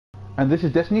And this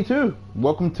is Destiny 2.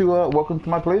 Welcome to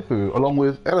my playthrough, along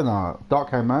with Eleanor,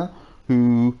 Darkhand Man,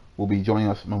 who will be joining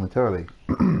us momentarily.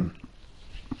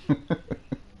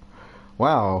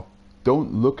 Wow,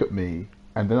 don't look at me,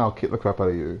 and then I'll kick the crap out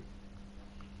of you.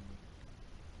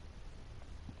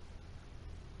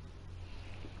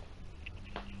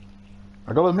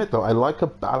 I gotta admit though, I like a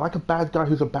bad guy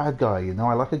who's a bad guy. You know,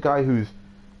 I like a guy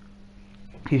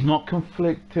he's not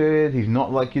conflicted. He's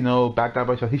not like, you know, bad guy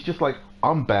by himself. He's just like,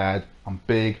 I'm bad. I'm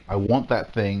big. I want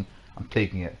that thing. I'm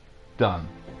taking it. Done.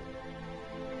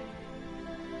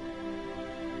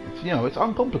 It's, you know, it's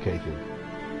uncomplicated.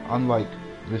 Unlike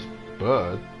this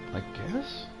bird, I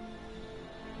guess.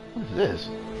 What is this?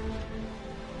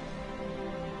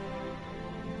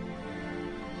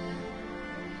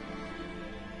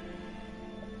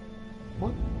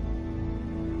 What?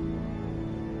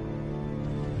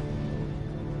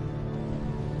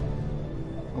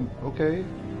 Okay.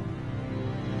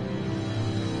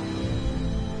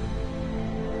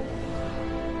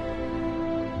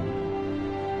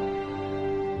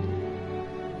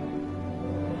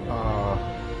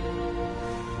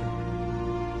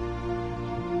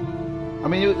 I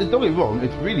mean, don't get me wrong,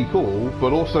 it's really cool,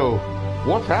 but also,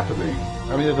 what's happening?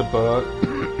 I mean, there's a bird.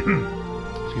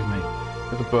 Excuse me.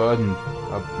 There's a bird and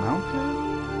a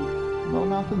mountain? No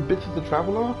mountain? Bits of the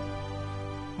Traveler?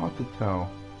 Hard to tell.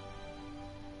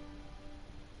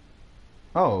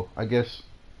 Oh, I guess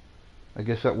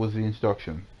that was the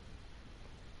instruction.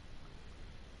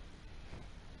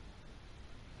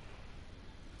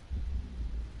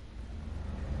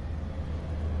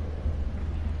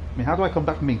 I mean, how do I come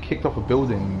back from being kicked off a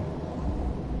building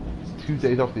 2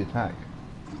 days after the attack?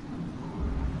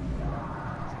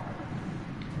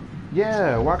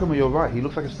 Yeah, Wagama, you're right. He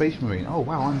looks like a space marine. Oh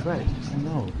wow, I'm vexed. Oh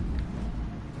no.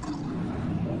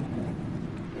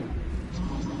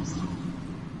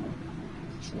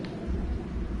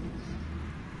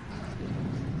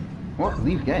 What?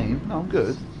 Leave game? No, I'm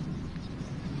good.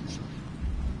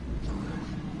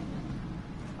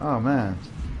 Oh man.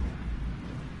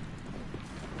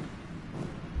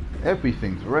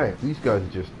 Everything's wrecked. These guys are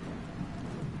just...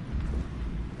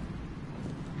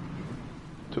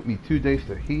 Took me 2 days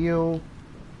to heal.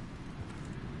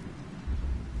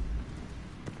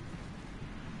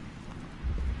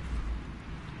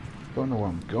 Don't know where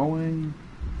I'm going.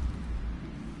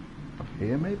 Up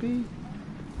here maybe?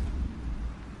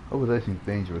 Over there seems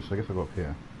dangerous, so I guess I'll go up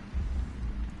here.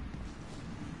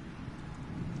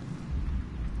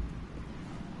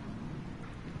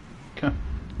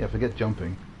 Yeah, forget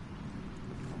jumping.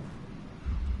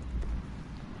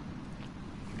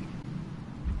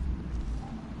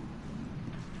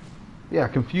 Yeah,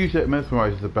 confused yet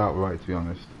mesmerized is about right, to be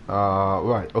honest.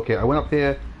 Right, okay, I went up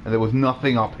here, and there was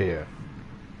nothing up here.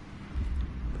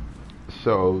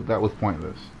 So, that was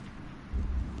pointless.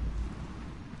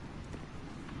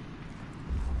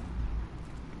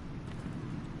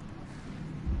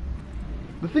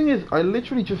 The thing is, I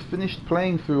literally just finished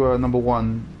playing through number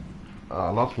 1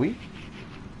 last week.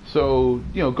 So,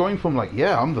 you know, going from like,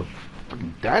 yeah, I'm the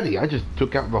fucking daddy, I just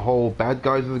took out the whole bad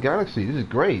guys of the galaxy, this is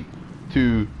great,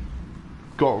 to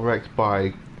got wrecked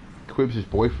by Quibbs'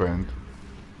 boyfriend.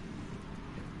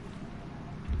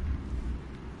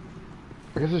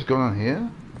 I guess it's going on here?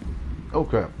 Oh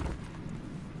crap.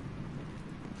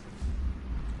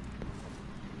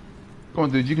 Come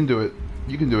on dude, you can do it.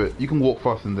 You can do it. You can walk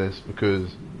faster than this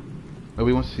because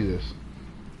nobody wants to see this.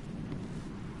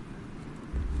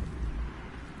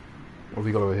 What have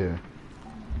we got over here?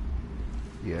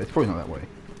 Yeah, it's probably not that way.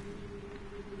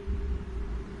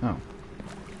 Oh.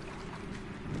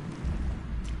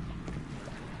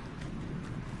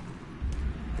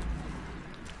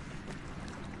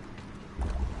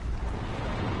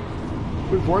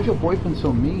 Wait, why is your boyfriend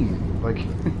so mean? Like,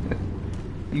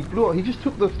 he blew up, he just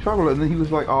took the Traveler and then he was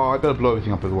like, oh, I better blow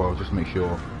everything up as well, just to make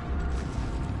sure.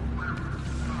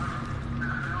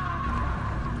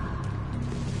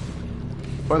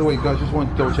 By the way, guys, just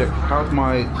wanted to double check, how's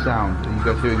my sound? Are you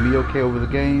guys hearing me okay over the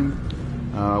game?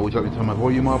 Would you like me to turn my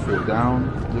volume up or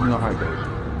down? Let me know how it goes.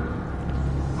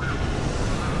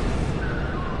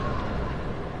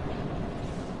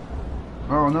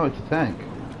 Oh no, it's a tank.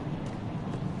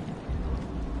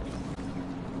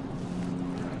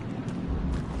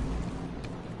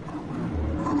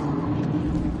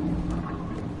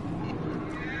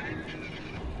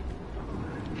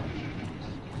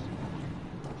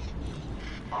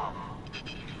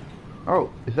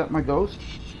 Oh, is that my ghost?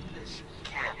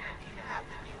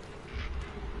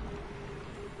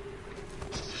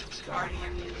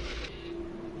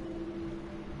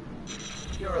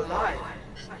 You're alive.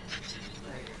 I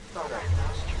thought I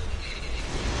lost you.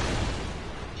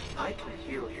 I can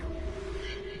heal you,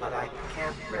 but I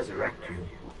can't resurrect you.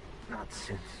 Not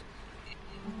since.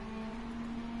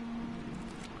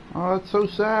 Oh, that's so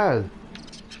sad.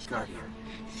 Guardian,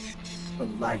 the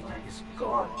light is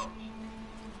gone.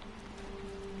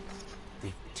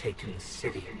 They've taken the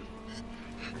city,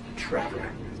 the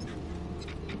traveler,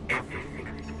 everything.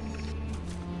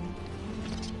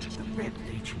 The Red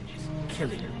Legion is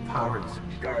killing powerless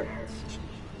guardians.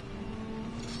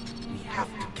 We have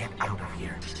to get out of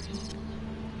here.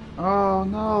 Oh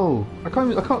no! I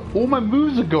can't. All my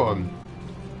moves are gone,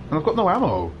 and I've got no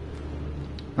ammo.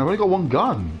 And I've only got one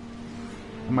gun,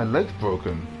 and my leg's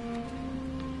broken.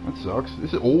 That sucks.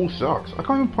 This all sucks. I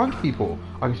can't even punch people.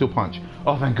 I can still punch.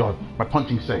 Oh, thank God! My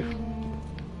punching's safe.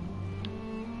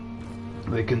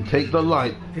 They can take the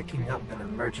light. Picking up an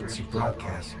emergency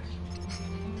broadcast.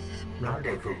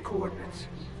 Rendezvous coordinates.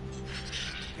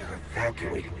 They're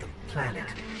evacuating the planet.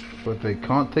 But they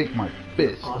can't take my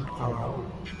fist. On our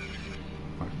own.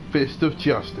 My fist of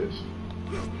justice.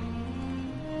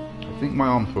 I think my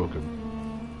arm's broken.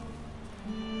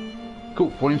 Cool.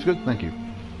 Volume's good. Thank you.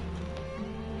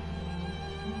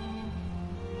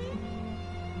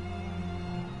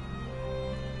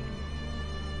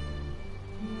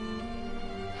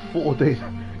 Four days.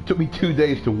 It took me 2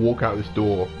 days to walk out this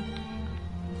door.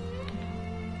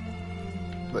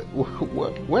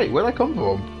 Wait, where'd I come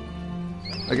from?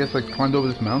 I guess I climbed over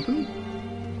this mountain?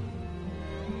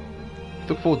 It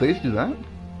took 4 days to do that?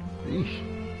 Eesh.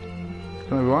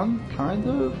 Can I run? Kind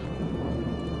of?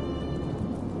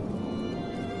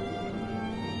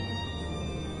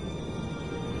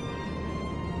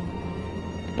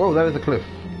 Whoa, that is a cliff.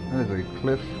 That is a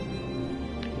cliff.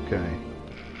 Okay.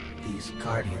 These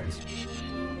guardians.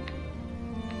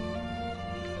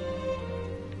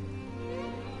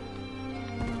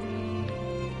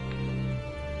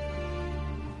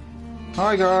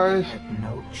 Hi guys! Had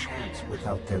no chance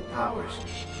without their powers.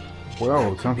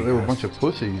 Well, it sounds like they were a bunch of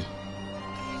pussies.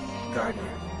 Guardian,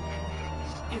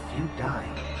 if you die,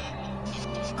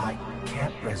 I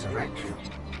can't resurrect you.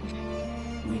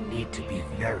 We need to be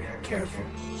very careful.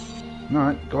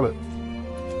 Alright, got it.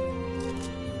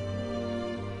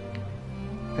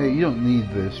 Hey, you don't need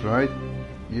this, right?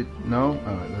 You no?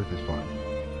 Alright, that is fine.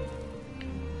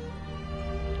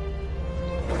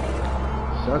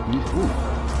 Sad music. Ooh.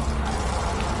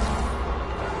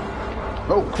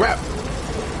 Oh crap!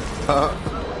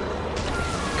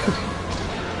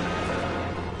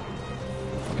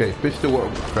 Okay, fist to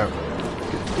what? Crap!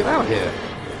 Get out of here!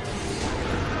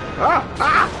 Crap!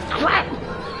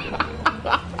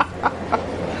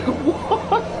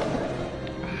 What?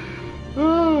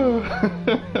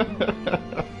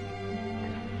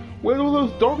 Where did all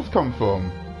those dogs come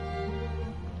from?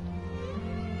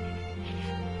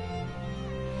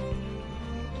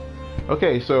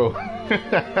 Okay, so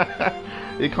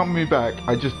it can't me back.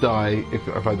 I just die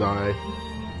if I die.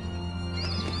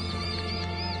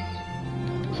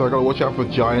 So I gotta watch out for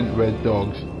giant red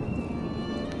dogs.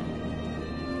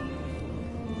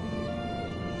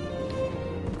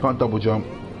 Can't double jump.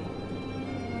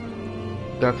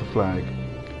 That's a flag.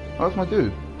 Oh, that's my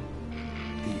dude.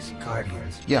 These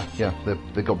guardians. Yeah,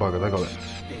 they got buggered. I got it.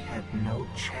 They had no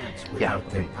chance without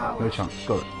their powers. No chance.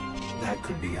 Got it. That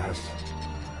could be us.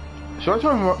 Should I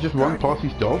try and just run past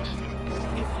these dogs?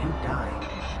 If you die,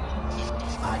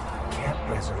 I can't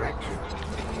resurrect you.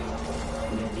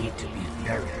 We need to be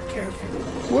very careful.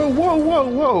 Whoa, whoa, whoa,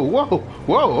 whoa, whoa,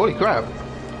 whoa! Holy crap!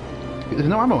 There's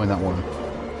no ammo in that one.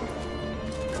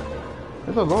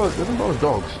 There's a lot of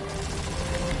dogs.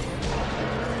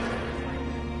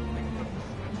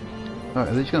 Alright,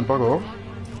 are they just gonna bugger off?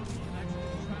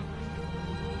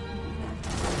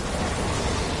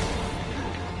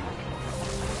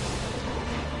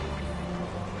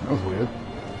 That was weird.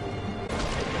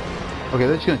 Okay,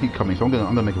 they're just gonna keep coming, so I'm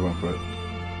gonna make a run for it.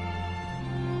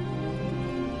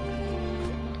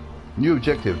 New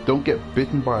objective: don't get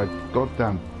bitten by a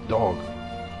goddamn dog.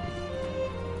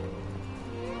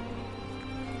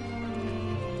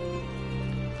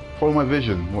 Follow my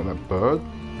vision. What, that bird?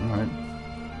 Alright.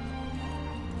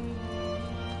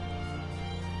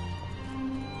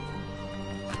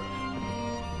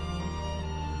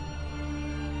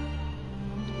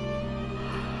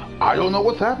 I don't know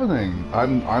what's happening.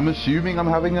 I'm assuming I'm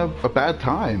having a bad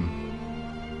time.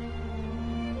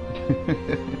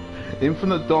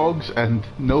 Infinite dogs and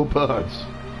no birds.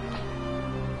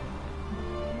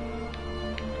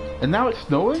 And now it's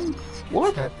snowing?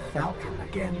 What? That falcon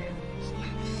again.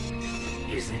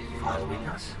 Is it following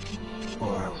us? Or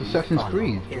are It's we Assassin's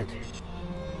following Creed. it?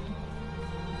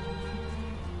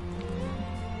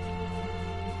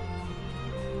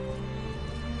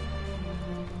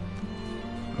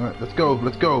 Alright, let's go,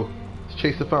 let's go. Let's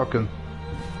chase the falcon.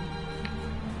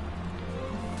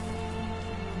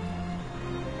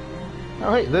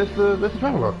 Oh hey, there's the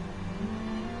traveler.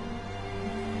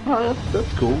 Oh,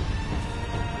 that's cool.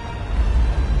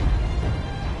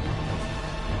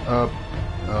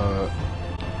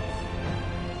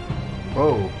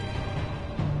 Oh.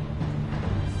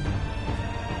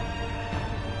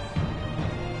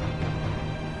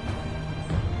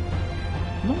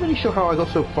 I'm not really sure how I got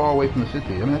so far away from the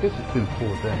city. I mean, I guess it's been 4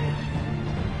 days.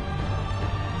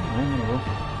 Oh.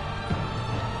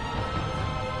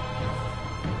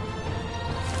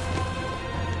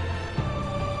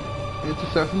 It's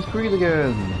Assassin's Creed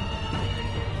again.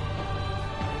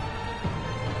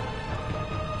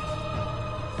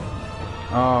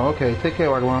 Oh, okay. Take care,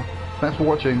 Wagmar. Thanks for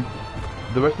watching.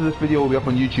 The rest of this video will be up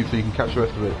on YouTube so you can catch the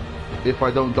rest of it. If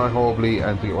I don't die horribly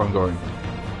and forget where I'm going.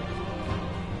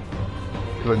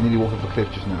 Because I nearly walked off the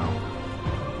cliff just now.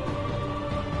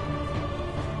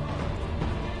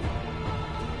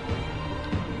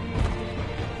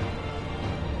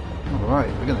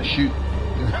 Alright, we're gonna shoot.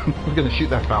 We're gonna shoot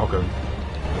that falcon.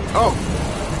 Oh!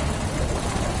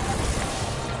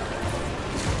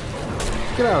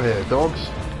 Get out of here, dogs.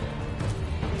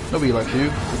 Nobody likes you.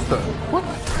 What?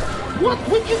 What?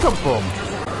 Where'd you come from?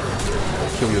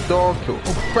 Kill your dog. Kill.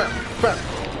 Oh crap! Crap!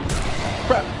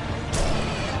 Crap!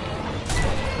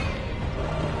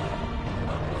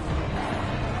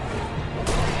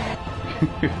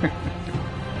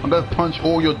 I'm gonna punch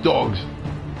all your dogs.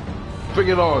 Bring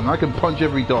it on! I can punch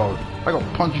every dog. I got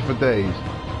punches for days.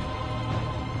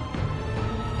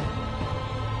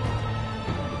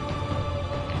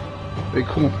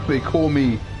 They call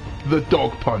me the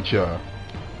dog puncher.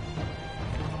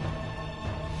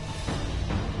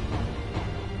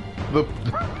 The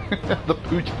the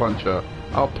pooch puncher.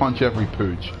 I'll punch every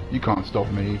pooch. You can't stop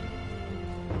me.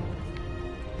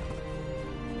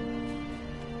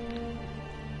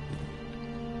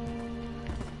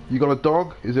 You got a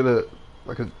dog? Is it a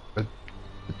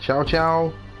chow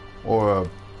chow or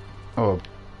a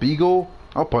beagle?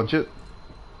 I'll punch it.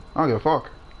 I don't give a fuck.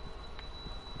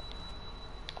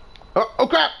 Oh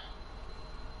crap!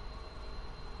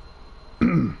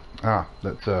 Ah,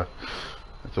 that's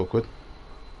awkward.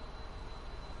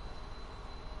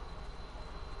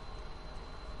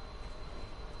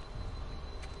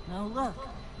 Oh look,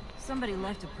 somebody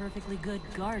left a perfectly good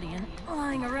guardian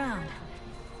lying around.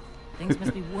 Things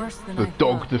must be worse than I The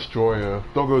dog thought. destroyer,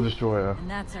 doggo destroyer. And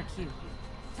that's our cue.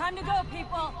 Time to go,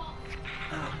 people.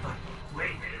 But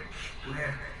wait,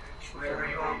 where are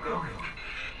you all going?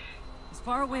 As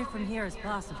far away from here as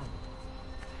possible.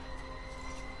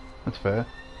 That's fair.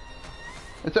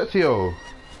 It's Ezio.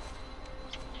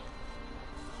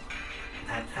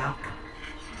 That falcon,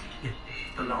 it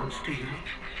belongs to you?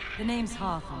 The name's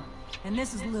Hawthorne, and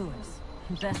this is Lewis,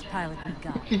 best pilot we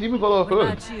got. She's even got a What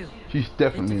hood. about you? She's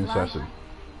definitely an Fit to fly? assassin.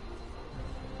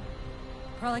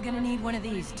 Probably gonna need one of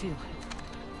these too.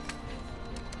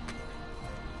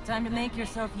 Time to make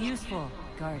yourself useful,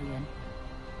 Guardian.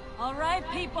 All right,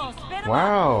 people, spin 'em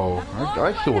Wow, up. Got a long I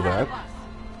flight saw ahead that. of us.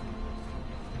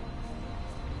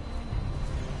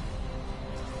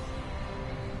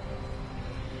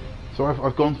 So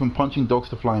I've gone from punching dogs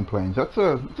to flying planes. That's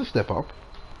a step up.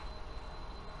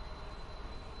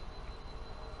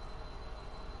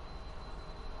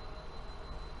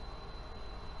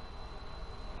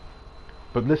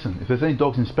 But listen, if there's any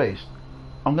dogs in space,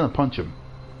 I'm gonna punch them.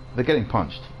 They're getting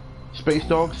punched. Space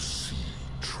dogs, See,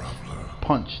 traveler,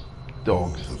 punch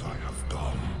dogs. all that I have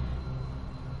done.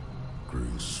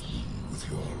 Grace me with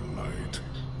your light.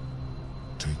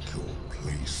 Take your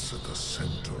place at the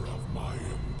center of my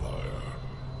empire.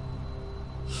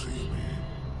 See me,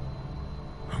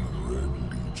 and the Red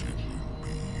Legion will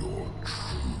be your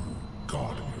true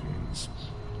guardians.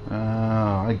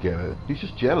 Ah, I get it. He's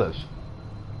just jealous.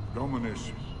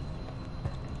 Dominus,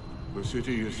 the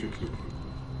city is secure.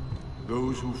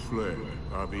 Those who fled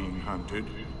are being hunted,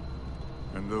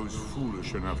 and those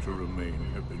foolish enough to remain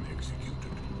have been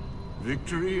executed.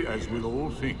 Victory, as with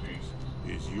all things,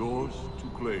 is yours to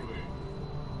claim.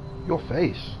 Your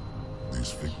face.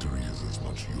 This victory is as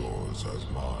much yours as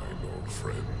mine, old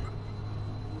friend.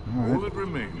 All that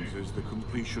remains is the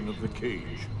completion of the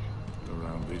cage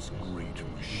around this great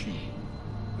machine.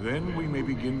 Then we may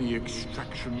begin the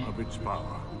extraction of its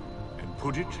power and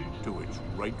put it to its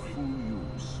rightful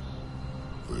use.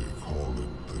 They call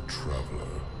it the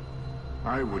Traveler.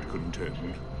 I would contend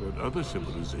that other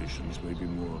civilizations may be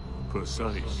more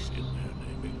precise in their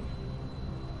naming.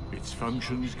 Its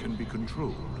functions can be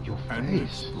controlled Your and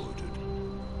face. exploited,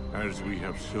 as we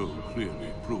have so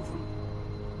clearly proven.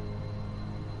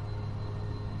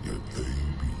 Yet they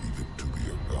be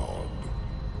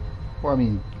Well, I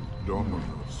mean,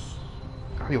 Dominus,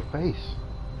 out of your face.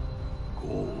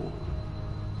 go.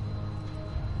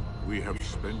 We have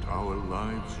spent our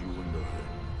lives, you and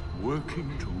I,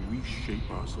 working to reshape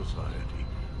our society,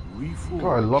 reforge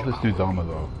God, I love this dude's our armor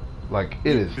people. though. Like,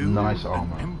 it is Build nice an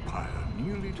armor. empire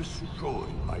nearly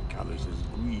destroyed by Callus's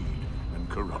greed and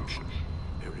corruption.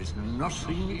 There is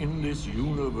nothing in this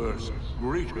universe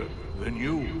greater than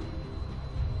you.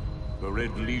 The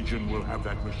Red Legion will have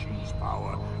that machine's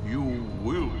power. You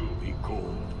will be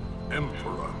called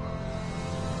Emperor.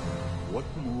 What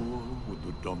more would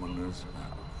the Dominus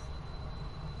have?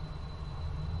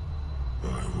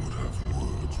 I would have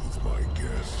words with my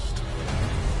guest.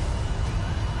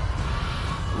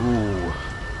 Ooh.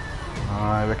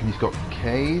 I reckon he's got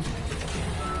Cade.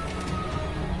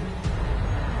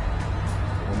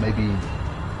 Or maybe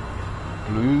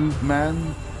Blue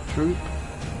Man Troop?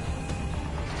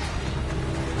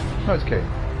 No, it's Cade.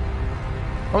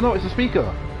 Oh no, it's a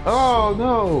speaker! Oh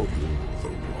no! The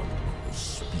one who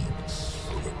speaks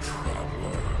for the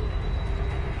traveler.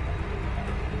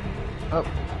 Oh,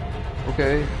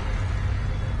 okay.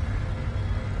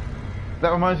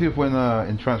 That reminds me of when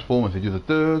in Transformers they do the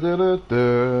duh, duh, duh,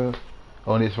 duh.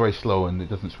 Only it's very slow and it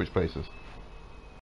doesn't switch places.